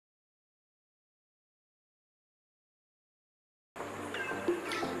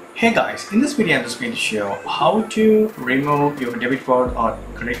Hey guys, in this video I'm just going to show how to remove your debit card or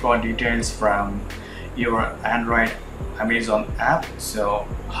credit card details from your Android Amazon app. So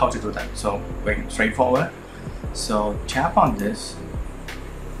how to do that? So very straightforward. So tap on this.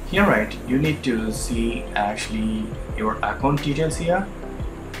 Here, right, you need to see actually your account details here.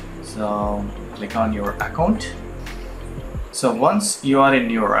 So click on your account. So once you are in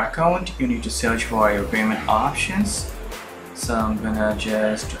your account, you need to search for your payment options. So I'm gonna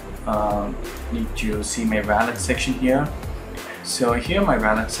just need to see my wallet section here. So here my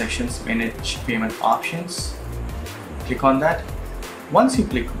wallet sections, manage payment options. Click on that. Once you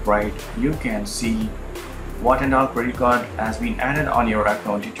click right, you can see what and all credit card has been added on your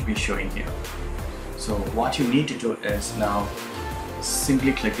account to be showing here. So what you need to do is now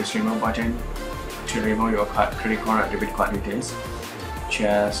simply click this remove button to remove your credit card or debit card details.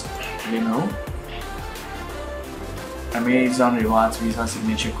 Just remove. Amazon Rewards Visa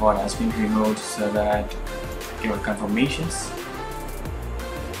signature card has been removed so that your confirmations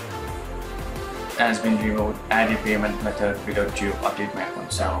has been removed. Add a payment method without to update my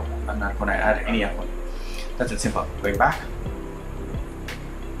account. So I'm not going to add any account. That's it, simple. Going back,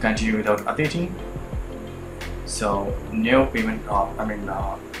 continue without updating. So no payment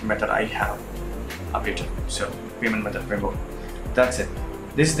method I have updated. So payment method removed. That's it.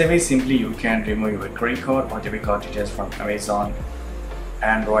 This is the way simply you can remove your credit card or debit card details from Amazon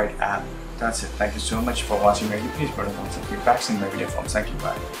Android app. That's it. Thank you so much for watching my video. Please put a thumbs up, feedbacks in my video form. Thank you.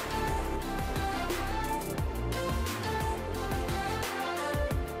 Bye.